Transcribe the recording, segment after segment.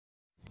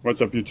What's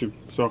up, YouTube?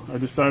 So I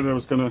decided I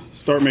was going to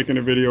start making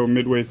a video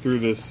midway through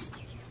this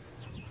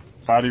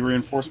body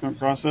reinforcement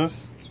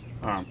process.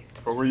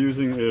 What we're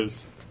using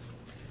is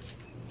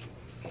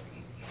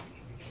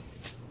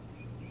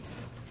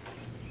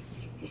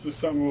this is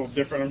something a little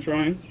different I'm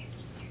trying.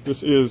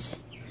 This is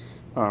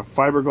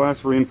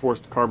fiberglass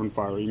reinforced carbon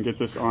fiber. You can get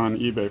this on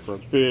eBay for a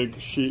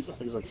big sheet. I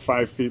think it's like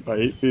 5 feet by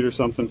 8 feet or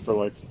something for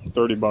like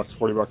 30 bucks,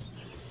 40 bucks.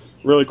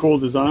 Really cool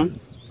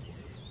design.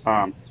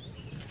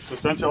 So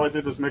essentially all I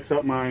did was mix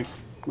up my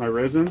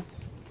resin,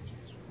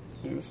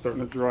 and it's starting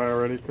to dry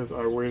already because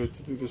I waited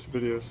to do this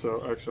video.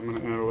 So actually I'm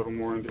going to add a little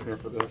more into here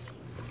for this.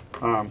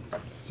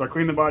 So I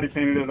cleaned the body,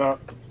 painted it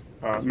up,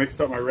 mixed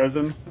up my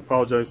resin. I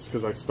apologize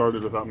because I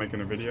started without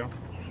making a video.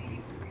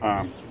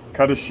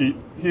 Cut a sheet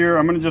here.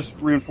 I'm going to just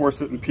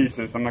reinforce it in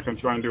pieces. I'm not going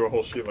to try and do a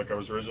whole sheet like I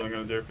was originally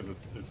going to do because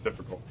it's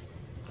difficult.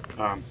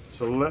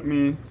 So let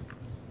me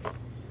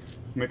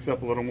mix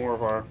up a little more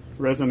of our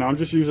resin. Now I'm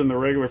just using the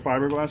regular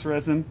fiberglass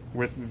resin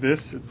with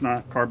this. It's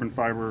not carbon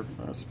fiber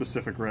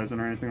specific resin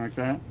or anything like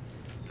that.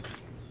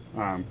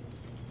 And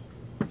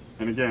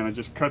again, I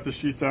just cut the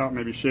sheets out,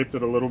 maybe shaped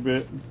it a little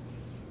bit,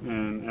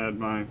 and add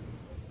my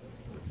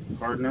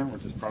hardener,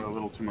 which is probably a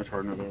little too much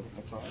hardener though.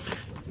 That's all.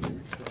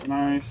 Mix it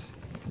nice.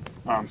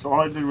 So all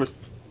I did was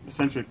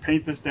essentially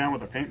paint this down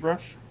with a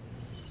paintbrush,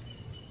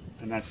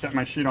 and I set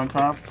my sheet on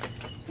top.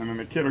 And then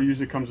the kit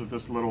usually comes with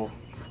this little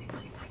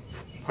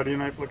putty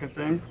knife looking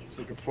thing, so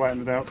you can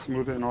flatten it out,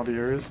 smooth it in all the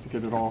areas to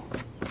get it all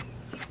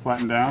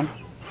flattened down.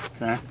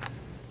 Okay,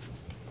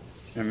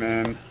 and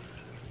then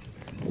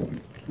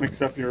mix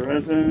up your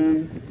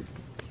resin.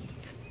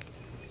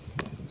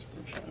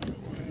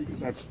 Because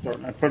that's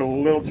starting. I put a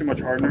little too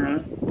much hardener in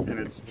it, and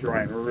it's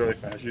drying really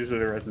fast. Usually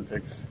the resin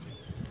takes,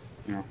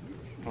 you know,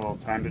 a little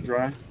time to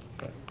dry,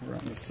 but we're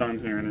out in the sun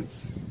here and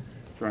it's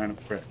drying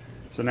up quick.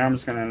 So now I'm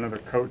just going to add another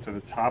coat to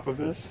the top of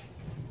this.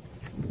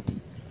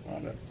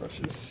 That brush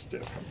is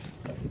stiff.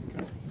 Okay.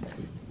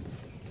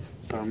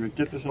 So I'm going to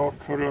get this all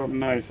coated up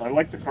nice. I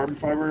like the carbon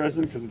fiber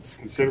resin because it's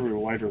considerably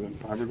lighter than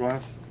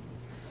fiberglass.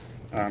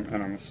 And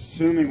I'm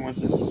assuming once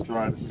this is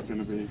dry, this is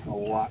going to be a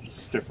lot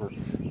stiffer.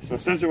 So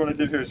essentially what I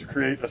did here is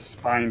create a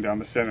spine down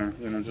the center,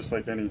 you know, just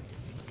like any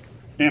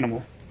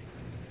animal.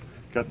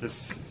 Got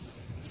this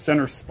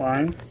center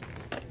spine,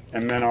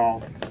 and then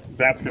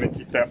that's going to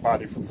keep that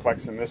body from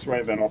flexing this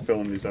way, then I'll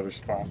fill in these other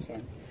spots.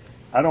 And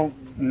I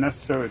don't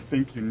necessarily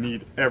think you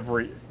need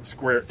every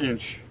square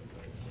inch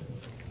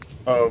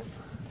of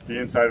the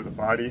inside of the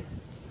body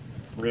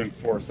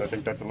reinforced. I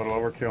think that's a little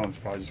overkill, and it's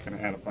probably just going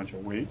to add a bunch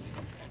of weight.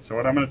 So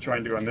what I'm going to try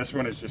and do on this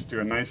one is just do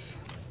a nice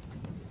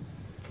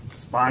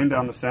spine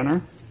down the center.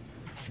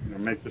 I'm going to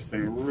make this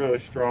thing really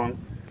strong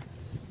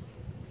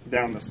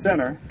down the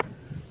center,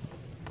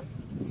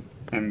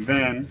 and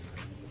then,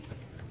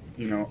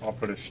 you know, I'll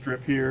put a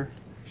strip here,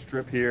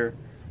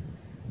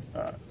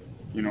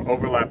 you know,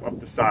 overlap up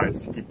the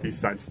sides to keep these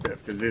sides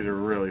stiff, because these are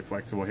really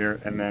flexible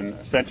here, and then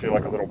essentially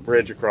like a little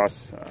bridge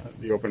across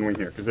the open wing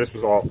here, because this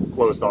was all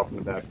closed off in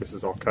the back. This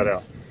is all cut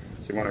out,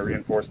 so you want to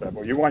reinforce that.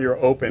 But you want your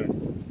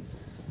open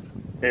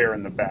air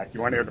in the back.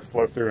 You want air to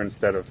flow through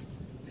instead of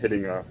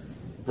hitting a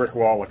brick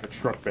wall like a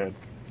truck bed.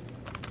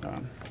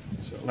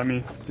 So let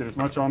me get as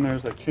much on there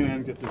as I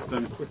can, get this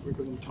done quickly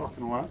because I'm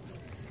talking a lot.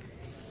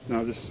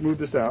 Now just smooth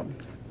this out.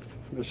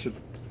 This should,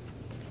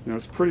 you know,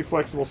 it's pretty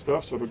flexible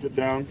stuff, so it'll get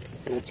down,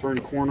 it'll turn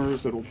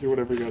corners, it'll do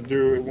whatever you gotta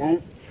do. It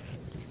won't,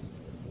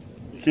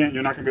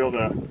 you're not gonna be able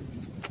to,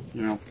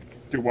 you know,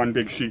 do one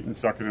big sheet and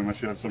suck it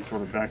unless you have some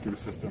sort of vacuum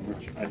system,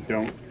 which I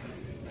don't.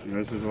 You know,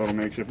 this is a little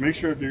makeshift. Make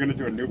sure if you're gonna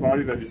do a new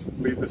body that you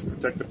leave this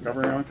protective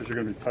covering on, because you're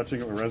gonna be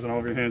touching it with resin all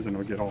over your hands and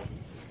it'll get all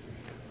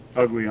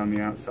ugly on the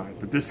outside.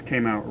 But this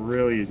came out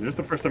really easy. This is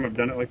the first time I've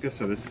done it like this,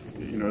 so this,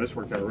 you know, this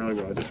worked out really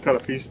well. I just cut a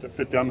piece to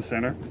fit down the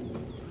center.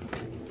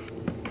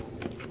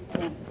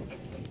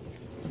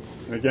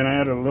 Again, I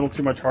added a little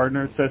too much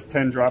hardener. It says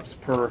 10 drops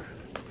per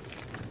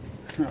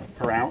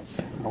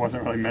ounce. I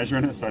wasn't really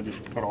measuring it, so I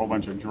just put a whole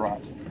bunch of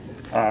drops.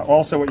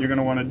 Also, what you're going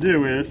to want to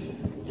do is,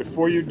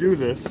 before you do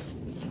this,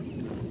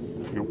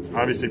 you know,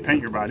 obviously paint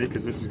your body,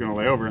 because this is going to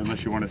lay over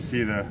unless you want to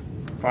see the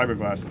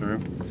fiberglass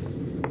through.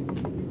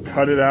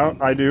 Cut it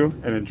out, I do,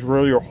 and then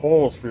drill your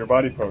holes for your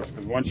body post,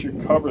 because once you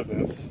cover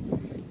this,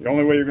 the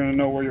only way you're going to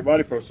know where your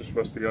body posts are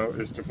supposed to go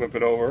is to flip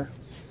it over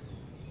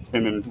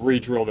and then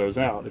re-drill those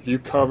out. If you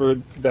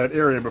covered that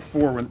area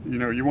before, when you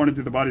know you want to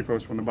do the body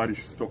post when the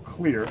body's still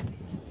clear,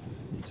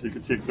 so you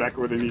can see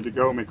exactly where they need to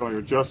go, make all your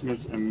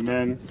adjustments, and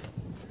then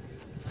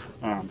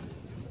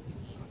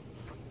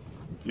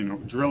you know,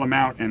 drill them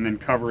out and then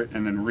cover it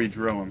and then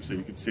re-drill them so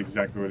you can see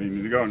exactly where they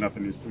need to go and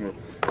nothing needs to move.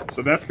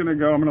 So that's going to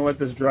go. I'm going to let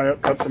this dry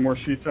up, cut some more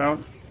sheets out.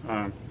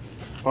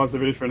 Pause the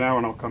video for now,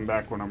 and I'll come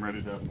back when I'm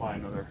ready to apply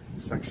another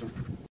section.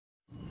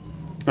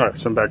 Alright,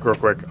 so I'm back real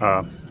quick.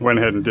 Went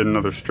ahead and did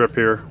another strip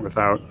here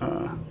without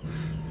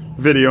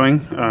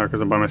videoing because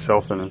I'm by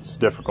myself and it's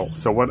difficult.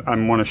 So what I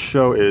want to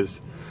show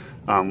is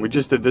we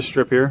just did this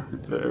strip here.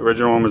 The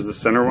original one was the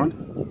center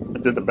one. I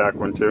did the back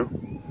one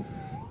too,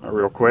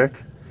 real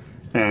quick.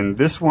 And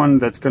this one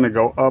that's going to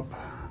go up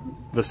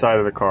the side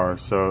of the car.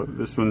 So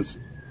this one's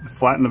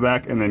flat in the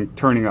back and then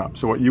turning up.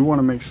 So what you want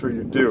to make sure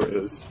you do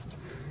is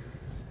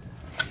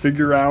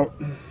figure out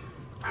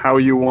how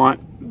you want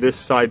this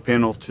side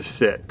panel to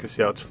sit, because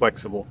see how it's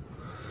flexible.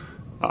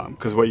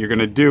 Because what you're going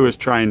to do is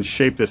try and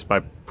shape this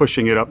by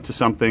pushing it up to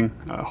something,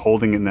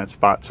 holding it in that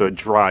spot so it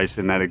dries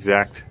in that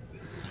exact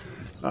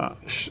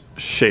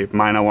shape.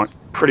 Mine I want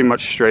pretty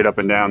much straight up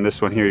and down.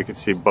 This one here you can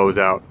see bows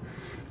out,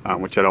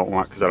 which I don't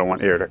want because I don't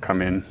want air to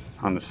come in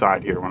on the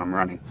side here when I'm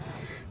running.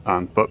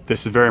 But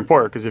this is very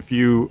important, because if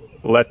you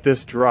let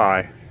this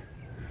dry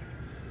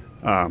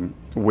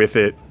with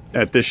it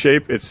at this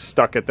shape, it's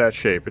stuck at that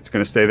shape. It's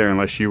going to stay there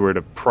unless you were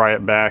to pry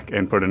it back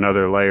and put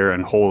another layer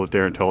and hold it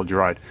there until it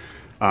dried.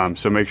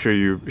 So make sure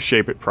you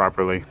shape it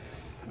properly.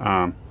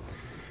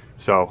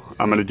 So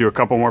I'm going to do a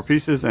couple more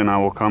pieces and I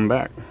will come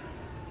back.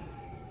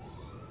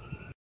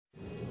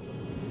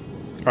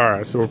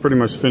 Alright, so we're pretty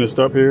much finished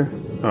up here.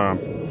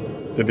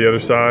 Did the other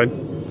side,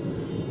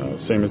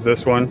 same as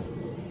this one.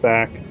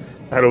 Back,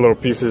 I had a little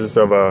pieces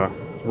of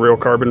real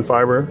carbon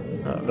fiber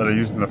that I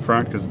used in the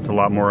front because it's a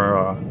lot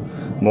more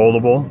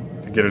moldable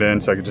to get it in,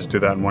 so I could just do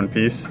that in one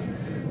piece.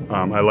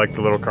 I like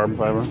the little carbon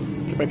fiber.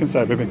 Get back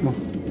inside, baby, come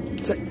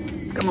on. Sit.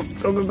 Come on,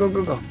 go, go, go,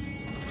 go, go.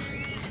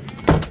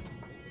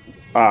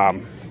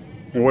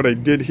 What I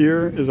did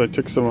here is I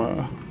took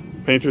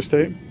some painter's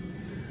tape,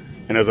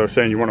 and as I was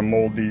saying, you want to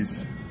mold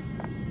these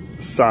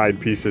side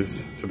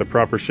pieces to the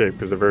proper shape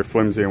because they're very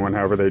flimsy, and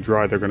however they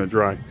dry, they're going to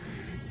dry.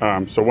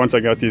 So once I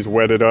got these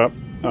wetted up,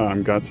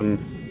 got some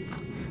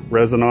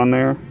resin on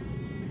there,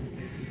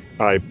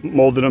 I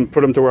molded them,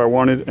 put them to where I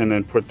wanted, and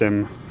then put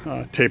them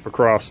tape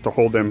across to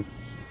hold them,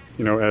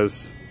 you know,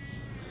 as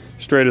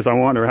straight as I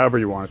want, or however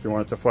you want. If you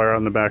want it to flare out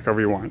in the back,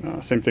 however you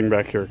want. Same thing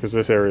back here, because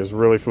this area is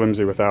really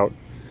flimsy without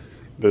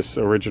this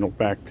original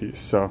back piece.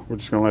 So we're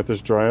just going to let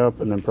this dry up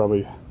and then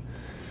probably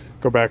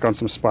go back on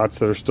some spots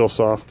that are still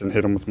soft and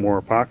hit them with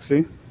more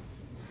epoxy.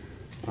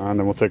 And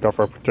then we'll take off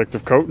our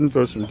protective coat and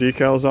throw some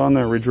decals on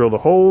there, re-drill the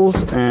holes,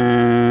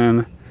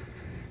 and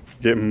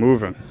get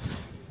moving.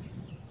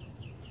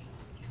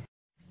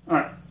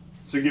 Alright,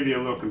 so to give you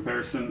a little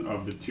comparison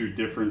of the two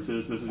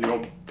differences, this is the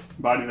old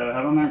body that I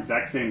had on there,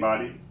 exact same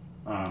body.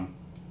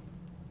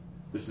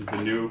 This is the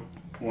new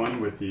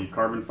one with the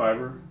carbon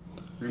fiber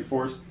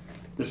reinforced.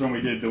 This one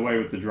we did the way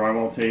with the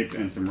drywall tape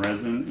and some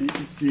resin. You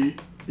can see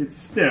it's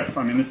stiff.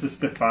 I mean, this is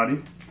stiff body,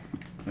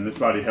 and this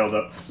body held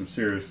up to some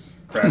serious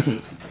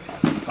crashes.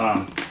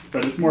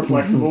 But it's more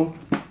flexible.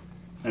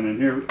 And then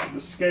here,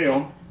 the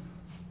scale.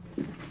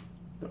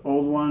 The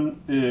old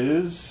one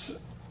is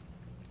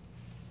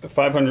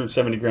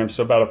 570 grams,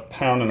 so about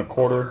 1.25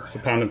 pounds, so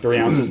 1.3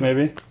 ounces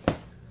maybe.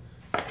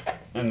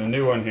 And the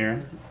new one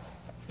here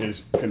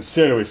is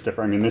considerably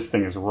stiffer. I mean, this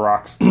thing is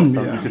rock stiff.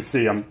 Yeah. You can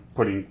see I'm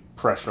putting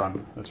pressure on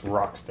it. It's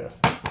rock stiff.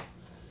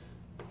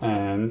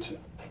 And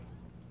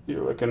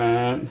you're looking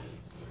at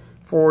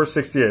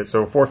 468,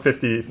 so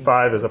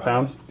 455 is a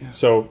pound.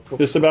 So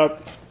this is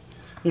about,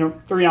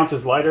 3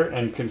 ounces lighter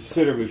and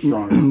considerably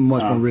stronger.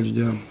 Much more rigid,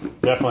 yeah.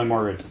 Definitely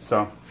more rigid.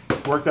 So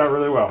worked out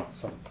really well.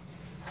 So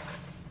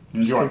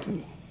enjoy.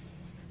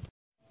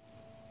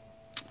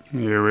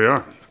 Here we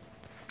are.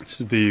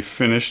 This is the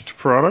finished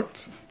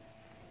product.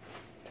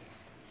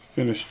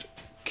 Finished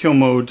Kill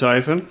Mode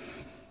Typhon.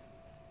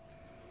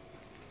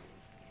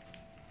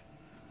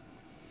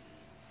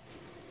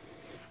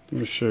 Let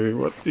me show you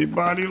what the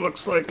body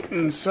looks like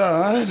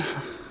inside.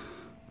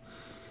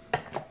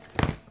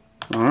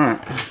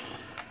 Alright.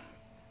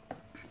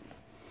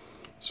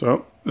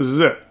 So, this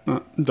is it.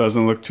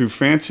 Doesn't look too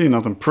fancy,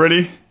 nothing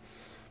pretty,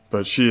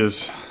 but she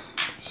is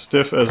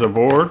stiff as a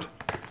board.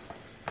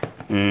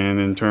 And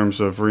in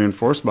terms of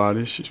reinforced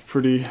body, she's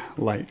pretty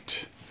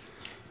light.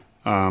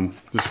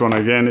 This one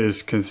again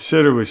is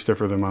considerably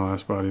stiffer than my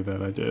last body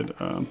that I did.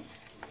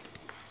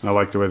 I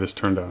like the way this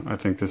turned out. I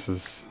think this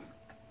is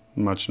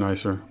much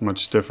nicer,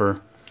 much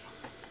stiffer,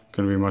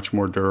 going to be much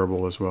more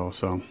durable as well.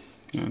 So,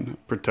 and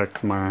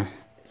protect my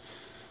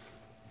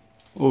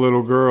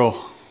little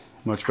girl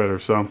much better.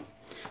 So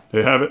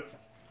there you have it,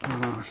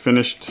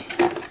 finished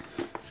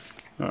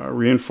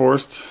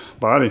reinforced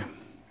body.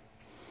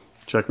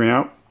 Check me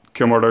out,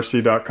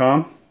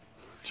 KillModeRC.com.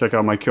 Check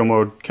out my Kill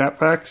Mode cat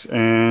packs,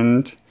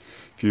 and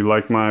if you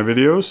like my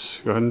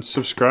videos, go ahead and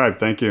subscribe.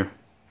 Thank you.